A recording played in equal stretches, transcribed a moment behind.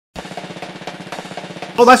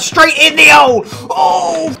Oh, that's straight in the hole!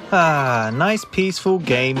 Oh! Ah, nice peaceful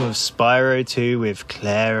game of Spyro 2 with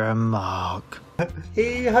Claire and Mark.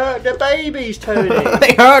 He hurt the babies, Tony.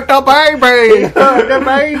 He hurt the baby! He hurt the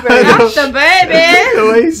baby. That's the baby! The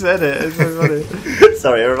way he said it, it's so funny.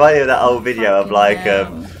 Sorry, it reminded me of that old video of like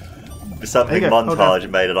something montage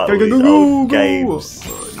made of like all these old games.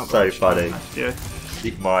 So funny. Yeah.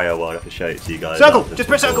 Super Mario World, I have to show it to you guys. Circle! Just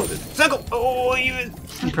press circle! Circle! Oh, you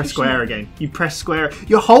press square again. You press square.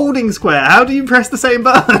 You're holding square. How do you press the same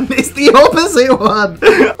button? It's the opposite one.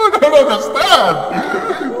 I don't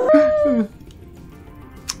understand.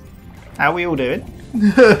 How are we all doing?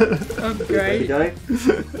 Oh, great. There we go.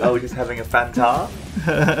 Oh, we're just having a fanta.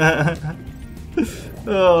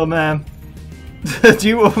 Oh, man. Do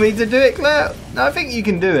you want me to do it, Claire? No, I think you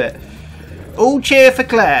can do it. All cheer for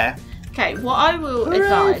Claire. Okay, what I will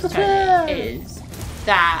advise, Tony, is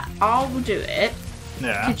that I will do it.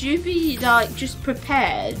 Yeah. Could you be, like, just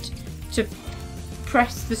prepared to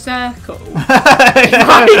press the circle?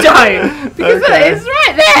 I don't. Because it's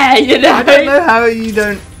right there, you know. I don't know how you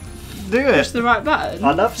don't do Push it. the right button.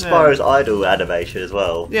 I love Spyro's idle animation as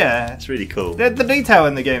well. Yeah. It's really cool. The detail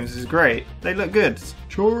in the games is great. They look good.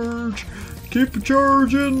 Charge. Keep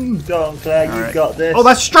charging. Go on, Claire, you've got this. Oh,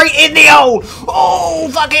 that's straight in the hole. Oh,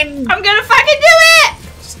 fucking. I'm gonna fucking do it!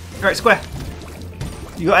 Right, square.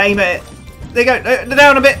 You got to aim at it. There you go.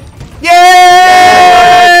 Down a bit. Yay!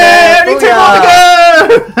 Only 2 more to go.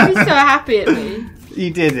 He's so happy at me.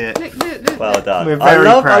 You did it. Look. Well done. We're I very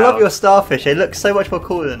love proud. your starfish. They look so much more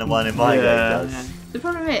cooler than the one in my game does. The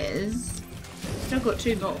problem is, still got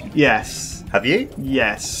 2 more. Yes. Have you?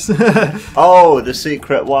 Yes. Oh, the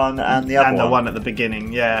secret one and the other And the one at the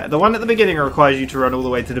beginning, yeah. The one at the beginning requires you to run all the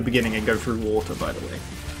way to the beginning and go through water, by the way.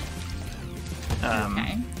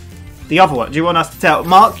 Okay. The other one, do you want us to tell?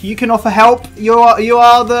 Mark, you can offer help. You are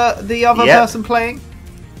the other person playing.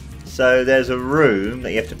 So there's a room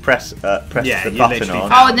that you have to press the button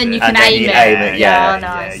on. Oh, and then you can aim it. Yeah,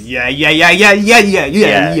 nice. Yeah. I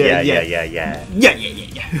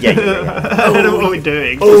don't know what we're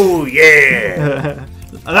doing. Oh yeah!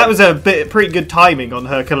 And that was a pretty good timing on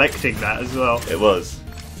her collecting that as well. It was.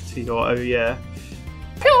 So you go, oh yeah.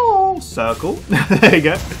 Pew! Circle. There you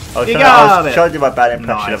go. I was trying to do my bad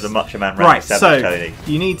impression of the Macho Man Randy Right, Savage, so Tony.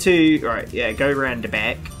 you need to go round the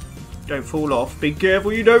back. Don't fall off. Be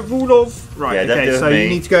careful you don't fall off. Right, Yeah, don't do it so with me. you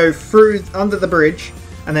need to go through under the bridge,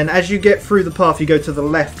 and then as you get through the path, you go to the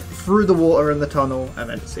left through the water and the tunnel, and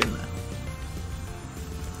then it's in there.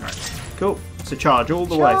 Right, cool. So charge all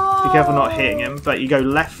the way. Be careful not hitting him, but you go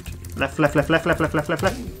left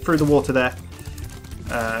through the water there.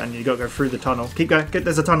 And you got to go through the tunnel. Keep going.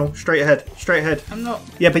 There's a tunnel. Straight ahead. I'm not.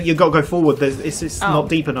 Yeah, but you've got to go forward. It's not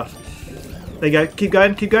deep enough. There you go. Keep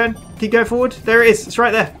going. Keep going forward. There it is. It's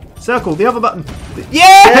right there. Circle. The other button.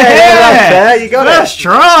 Yeah! You got it. Let's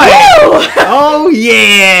try. Oh,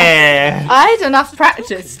 yeah. I had enough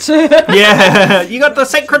practice. Yeah. You got the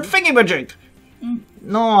sacred thingamajig.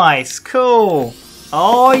 Nice. Cool.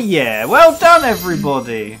 Oh, yeah. Well done,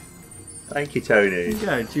 everybody. Thank you, Tony.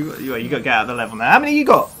 There you go. You got to get out of the level now. How many you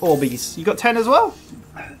got, Orbeez? You got 10 as well?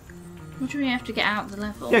 What do we have to get out of the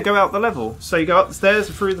level? Yeah, go out the level. So you go up the stairs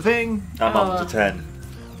through the thing. I'm up to 10.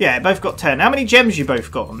 Yeah, both got 10. How many gems you both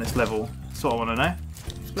got on this level? That's what I want to know.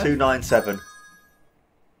 297.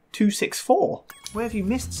 264. Where have you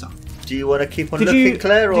missed some? Do you want to keep on looking,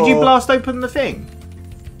 Claire? Or... Did you blast open the thing?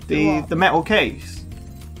 The metal case?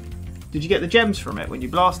 Did you get the gems from it when you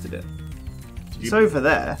blasted it? It's over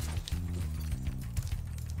there.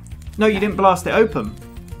 No, you didn't blast it open.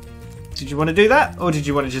 Did you want to do that? Or did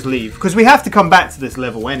you want to just leave? Because we have to come back to this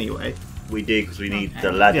level anyway. We do, because we need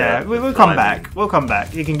the ladder. Yeah, we'll come back. We'll come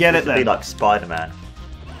back. You can get it then. Be like Spider-Man.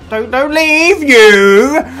 Don't leave,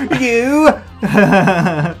 you! You! You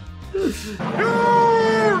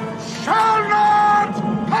shall not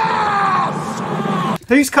pass!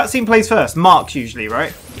 Whose cutscene plays first? Mark's usually,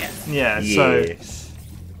 right? Yeah. Yeah, so...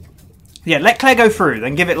 Yeah, let Claire go through,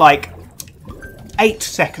 then give it like 8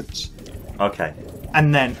 seconds. Okay.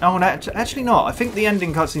 And then... Oh, no, actually not. I think the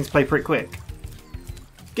ending cutscenes play pretty quick.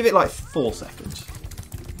 Give it like 4 seconds.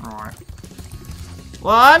 Alright.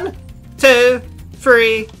 1, 2,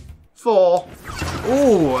 3, 4.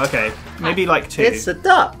 Ooh, okay. Maybe like 2. It's a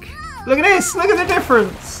duck. Look at this! Look at the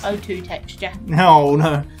difference! O2 texture.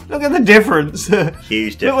 No. Look at the difference.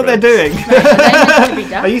 Huge difference. Look what they're doing.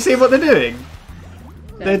 Are you seeing what they're doing?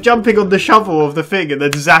 They're jumping on the shovel of the thing and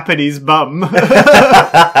then zapping his bum.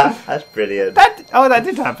 That's brilliant. That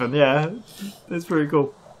did happen, yeah. That's pretty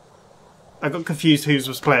cool. I got confused whose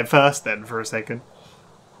was playing first then for a second.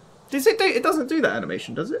 It doesn't do that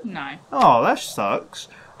animation, does it? No. Oh, that sucks.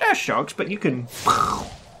 They're shogs, but you can.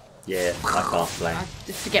 Yeah, I can't play. I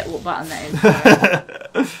forget what button that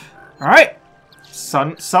is. All right.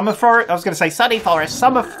 Summer forest. I was going to say sunny forest.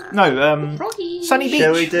 Froggy. Sunny beach.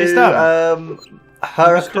 Shall we do is done.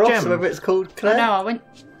 Heracross, whatever it's called, Claire? No, I went.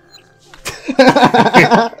 For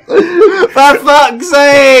fuck's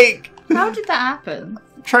sake! How did that happen?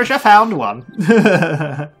 Treasure found one.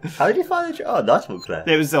 How did you find the Oh, nice one, Claire.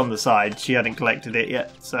 It was on the side. She hadn't collected it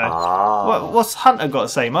yet. So, Ah. what's Hunter got to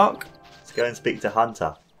say, Mark? Let's go and speak to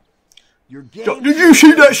Hunter. Did you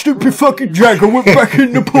see that stupid fucking dragon went back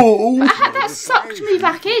in the portal? That sucked me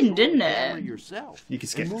back in, didn't it? You can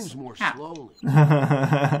skip this.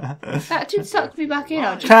 That did suck me back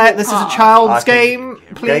in. Claire, this is a child's game,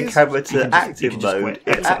 please. Go camera to You can active just mode. quit.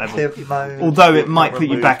 Exit level. Active mode. Although it might put you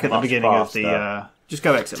Remove back at the much beginning of faster. the. Just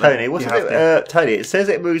go exit Tony, level. what's You it? have to. Tony, it says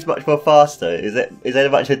it moves much more faster. Is there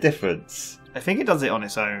much a difference? I think it does it on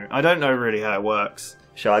its own. I don't know really how it works.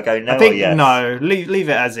 Shall I go no I think or yes? no. Leave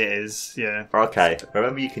it as it is. Yeah. Okay.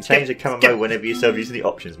 Remember, you can change the camera mode whenever you serve using the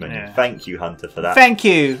options menu. Yeah. Thank you, Hunter, for that. Thank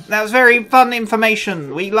you. That was very fun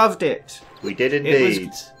information. We loved it. We did It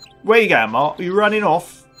indeed. Where you going, Mark? Are you running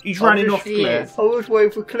off? He's running off, he Claire. is. I was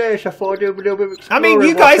waiting for Claire, so I thought I'd do a little bit of I mean,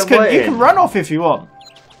 you exploring guys whilst I'm you waiting. can run off if you want.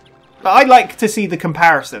 But I'd like to see the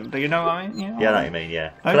comparison. Do you know what I mean? Yeah, I know what you mean,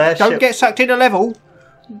 yeah. Don't get sucked in a level.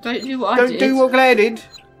 Don't do what I Don't did. do what Claire did.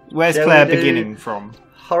 Where's Shall Claire we do- beginning from?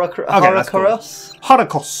 Horacross. that's cool.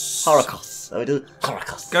 Horacross. Horacross. I would do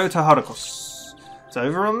Horacross. Go to Horacross. It's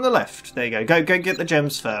over on the left. There you go. Go get the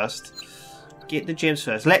gems first. Get the gems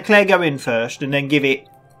first. Let Claire go in first, and then give it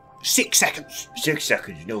 6 seconds. 6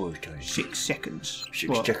 seconds. No, 6 seconds. 6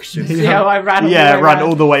 What? seconds. Yeah, I ran all the Yeah, way run around.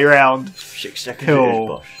 all the way around. 6 seconds. Cool. It is,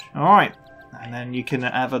 boss. Alright. And then you can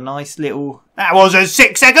have a nice little... That wasn't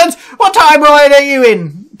 6 seconds! What timeline are you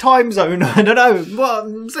in? Time zone? I don't know what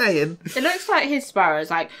I'm saying. It looks like his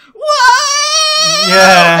Spyro's like, what?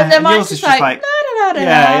 Yeah. And then mine's yours just is like, da da da da.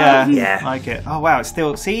 Yeah. Yeah. Like it. Oh wow, it's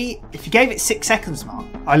still... See? If you gave it 6 seconds, Mark.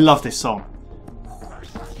 I love this song.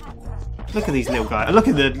 Look at these little guys. Look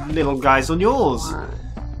at the little guys on yours.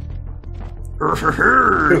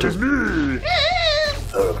 It is me.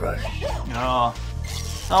 Horacross.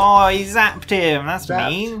 Oh, he zapped him. That's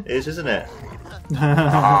mean. It is, isn't it?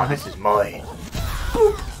 Ah, this is mine.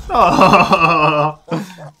 Oh.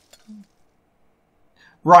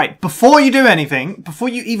 Right, before you do anything, before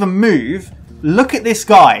you even move, look at this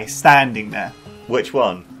guy standing there. Which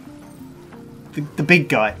one? The big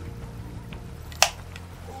guy.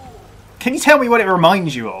 Can you tell me what it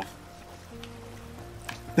reminds you of?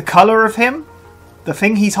 The colour of him? The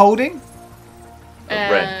thing he's holding?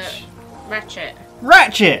 Wrench. Ratchet.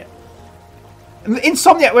 Ratchet!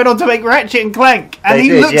 Insomniac went on to make Ratchet and Clank, and They he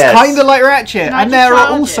did, looks yes. kind of like Ratchet. Can I And just there are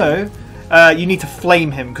charge also... you need to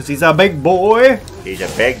flame him, because he's a big boy. He's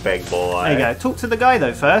a big boy. There you go. Talk to the guy,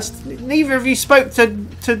 though, first. Neither of you spoke to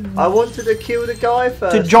I wanted to kill the guy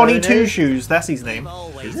first. Johnny Tony. Two Shoes. That's his name.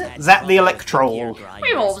 Zap the Electrol.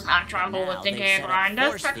 We've always had trouble with the gear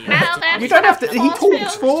grinders, but now there's You don't have to... He enough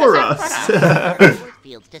talks force for fields to separate us.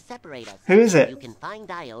 Fields to separate us. Who is You it? can find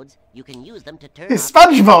diodes. You can use them to turn It's up.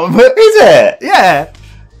 SpongeBob. Is it? Yeah.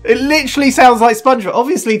 It literally sounds like SpongeBob.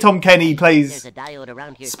 Obviously, Tom Kenny plays... There's a diode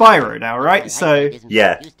around here. Spyro now, right? My So- eyesight isn't Yeah.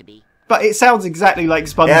 what it used to be. But it sounds exactly like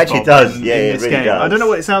SpongeBob. It actually does. in Yeah, it this really game. does. I don't know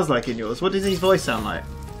what it sounds like in yours. What does his voice sound like?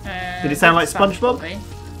 Did it sound like SpongeBob? probably.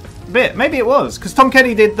 A bit. Maybe it was, because Tom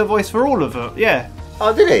Kenny did the voice for all of it. Yeah.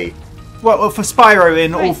 Oh, did he? Well, for Spyro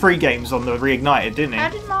in all Wait. 3 games on the Reignited, didn't How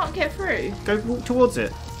he? did Mark get through? Go walk towards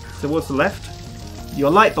it. Towards the left. Your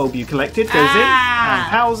light bulb you collected goes in Ah.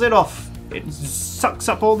 and powers it off. It sucks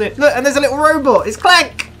up all the... Look, and there's a little robot. It's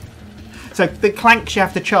Clank! So the Clanks you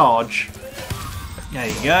have to charge. There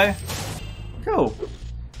you go. Cool.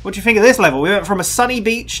 What do you think of this level? We went from a sunny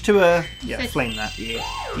beach to a... Yeah, flame that. Yeah.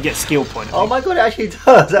 You get skill point. I Oh think. my god, it actually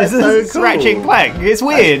does. That's This so is cool. Ratchet and Clank. It's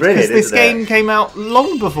weird brilliant, because this isn't it? game came out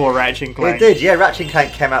long before Ratchet and Clank. It did, yeah. Ratchet and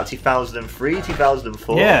Clank came out 2003,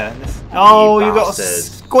 2004. Yeah. Oh, you got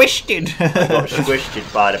bastard. squished. Got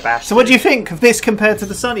squished by the bastard. So what do you think of this compared to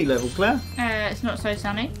the sunny level, Claire? It's not so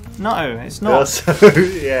sunny. No, it's not. So,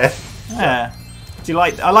 yeah. Yeah. Do you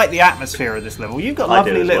like? I like the atmosphere of this level. You've got I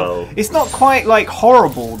lovely do as little. well. It's not quite like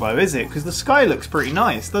horrible though, is it? Because the sky looks pretty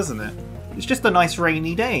nice, doesn't it? It's just a nice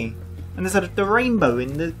rainy day, and there's the rainbow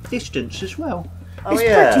in the distance as well. Oh, it's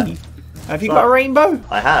yeah. pretty. Have you got a rainbow?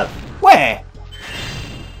 I have. Where?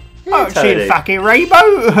 Oh, see Tony. a fucking rainbow.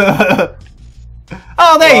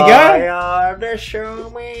 Oh, there you Why go. are there so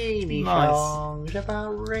many Nice. songs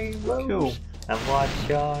about rainbows? Cool. And what's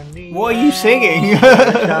your name? What are you singing?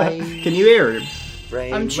 Can Can you hear him?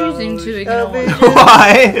 I'm choosing to ignore it.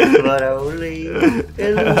 Why? But only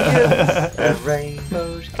illusions of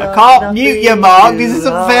rainbows. I can't mute you, Mark. This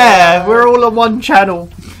isn't fair. We're all on one channel.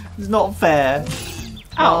 It's not fair.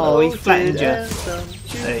 Oh, he's flattened you.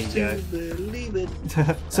 There you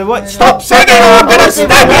go. So what? Stop singing! I'm gonna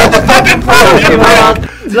stab you in the fucking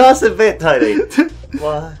throat! Last a bit, Tony.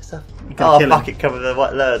 What's up? Oh, fuck it, cover the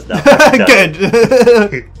white layers now.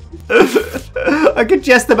 Good. I could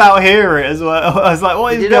just about hear it as well. I was like,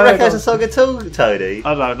 what is you going don't on? recognise the song at all, Tony?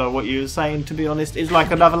 I don't know what you were saying, to be honest. It's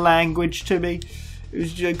like another language to me. It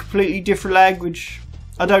was a completely different language.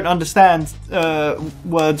 I don't understand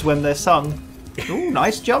words when they're sung. Oh,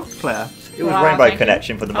 nice jump, Claire. It was Rainbow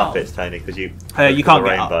Connection for the Muppets, Tony, because you can't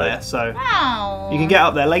get up there, so Wow. you can get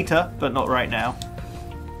up there later, but not right now.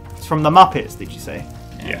 It's from the Muppets, did you say?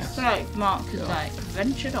 Yeah. So Mark has like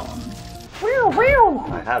ventured on.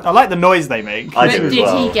 I have. I like the noise they make. I But do as did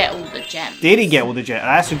well. he get all the gems? Did he get all the gems?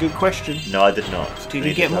 That's a good question. No, I did not. Did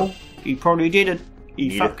he get more? He probably didn't.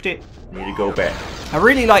 He fucked it. Need to go back. I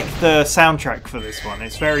really like the soundtrack for this one.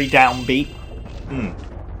 It's very downbeat.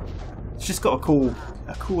 It's just got a cool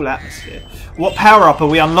atmosphere. What power up are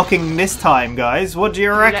we unlocking this time, guys? What do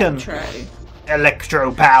you reckon?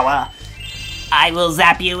 Electro power. I will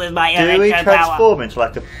zap you with my Do we transform into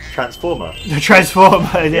like a transformer? The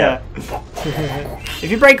transformer, yeah. If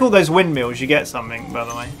you break all those windmills, you get something, by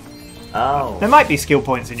the way. Oh. There might be skill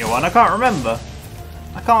points in your one. I can't remember.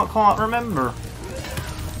 I can't remember.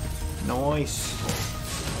 Nice.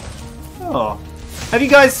 Oh. Have you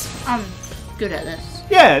guys... I'm good at this.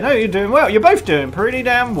 Yeah, no, you're doing well. You're both doing pretty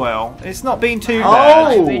damn well. It's not been too Oh. bad.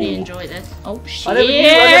 I really enjoy this. Oh shit! I never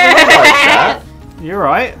realised that. You're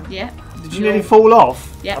right. Yeah. Did you nearly fall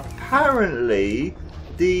off? Yep. Apparently,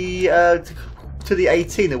 the to the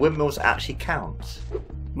 18, the windmills actually count.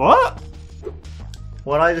 What?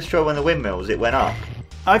 When I destroyed one of the windmills, it went up.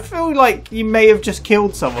 I feel like you may have just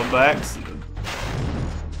killed someone by accident.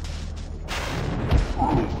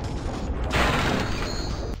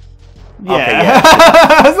 Yeah. Okay, yeah.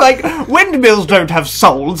 I was like, windmills don't have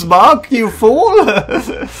souls, Mark, you fool.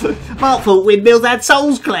 Mark thought windmills had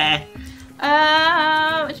souls, Claire.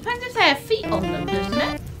 It depends if they have feet on them, doesn't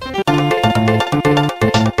it?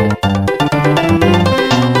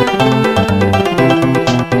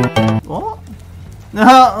 What? No,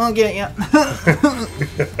 I'll get you.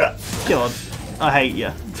 God, I hate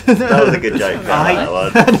you. That was a good joke. That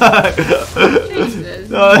one. Jesus.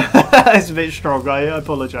 No, it's a bit strong. I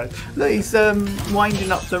apologise. Look, he's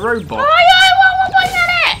winding up the robot.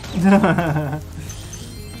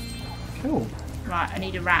 Cool. Right, I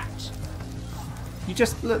need a rat. You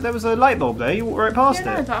just look. There was a light bulb there. You walked right past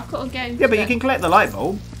Yeah, no, it. but I've got to go. Yeah, but you can collect the light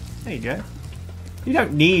bulb. There you go. You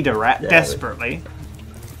don't need a rat desperately.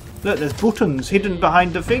 Look, there's buttons hidden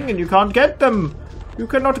behind the thing, and you can't get them. You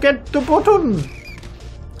cannot get the button.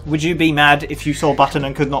 Would you be mad if you saw button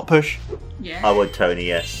and could not push? Yeah. I would, Tony,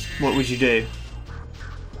 yes. What would you do?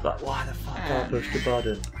 Like, why the fuck can't I push the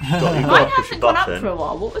button? Mine hasn't gone up for a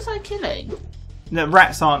while. What was I killing? No,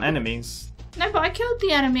 rats aren't enemies. No, but I killed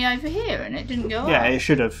the enemy over here and it didn't go Yeah, up. it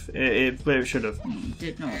should have. It should have. It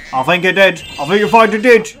did not. I think it did. I think you find it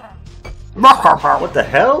did. What the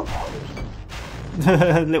hell?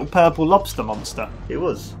 Little purple lobster monster. It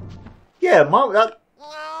was. Yeah, Mark, that...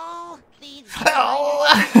 Oh, these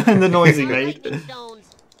And the noise he made. stones.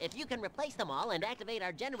 If you can replace them all and activate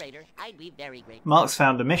our generator, I'd be very grateful. Mark's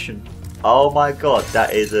found a mission. Oh my god,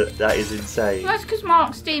 that is insane. Well, that's because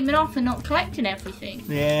Mark's steaming off and not collecting everything.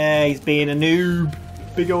 Yeah, he's being a noob.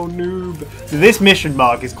 Big old noob. So this mission,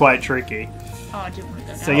 Mark, is quite tricky. Oh, I didn't want to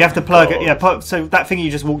go So down. you have to plug it. God. Yeah, so that thing you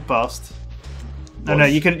just walked past. No,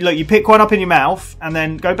 you can look. You pick one up in your mouth and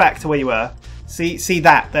then go back to where you were. See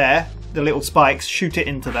that there, the little spikes. Shoot it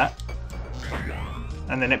into that,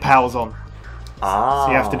 and then it powers on. Ah.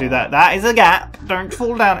 So you have to do that. That is a gap. Don't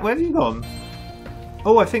fall down. Where have you gone?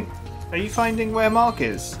 Oh, I think. Are you finding where Mark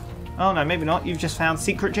is? Oh no, maybe not. You've just found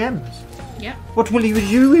secret gems. Yep. What will you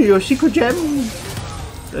do with your secret gems?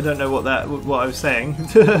 I don't know what I was saying.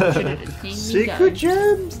 Should have seen me Secret go.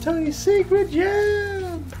 gems, Tony, secret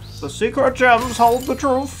gems. The secret gems hold the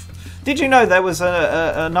truth. Did you know there was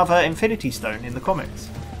another Infinity Stone in the comics?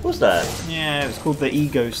 What's that? Yeah, it was called the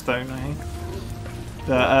Ego Stone, I think.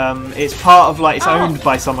 It's part of it's owned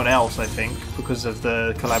by someone else, I think, because of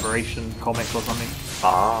the collaboration comic or something.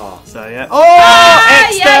 Ah. So yeah. Oh!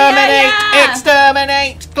 Exterminate! yeah.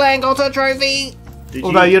 Exterminate! Glenn got a trophy. Did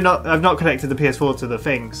Although you... I've not connected the PS4 to the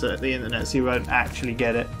thing, so the internet, so you won't actually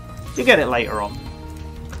get it. You'll get it later on.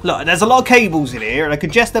 Look, there's a lot of cables in here, and I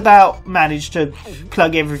could just about manage to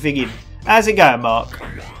plug everything in. How's it going, Mark?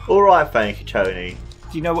 Alright, thank you, Tony.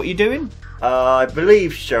 Do you know what you're doing? I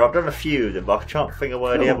believe so. I've done a few of them, but I can't think of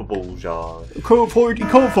where the other balls are. You can't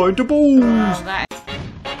find the balls. Oh, that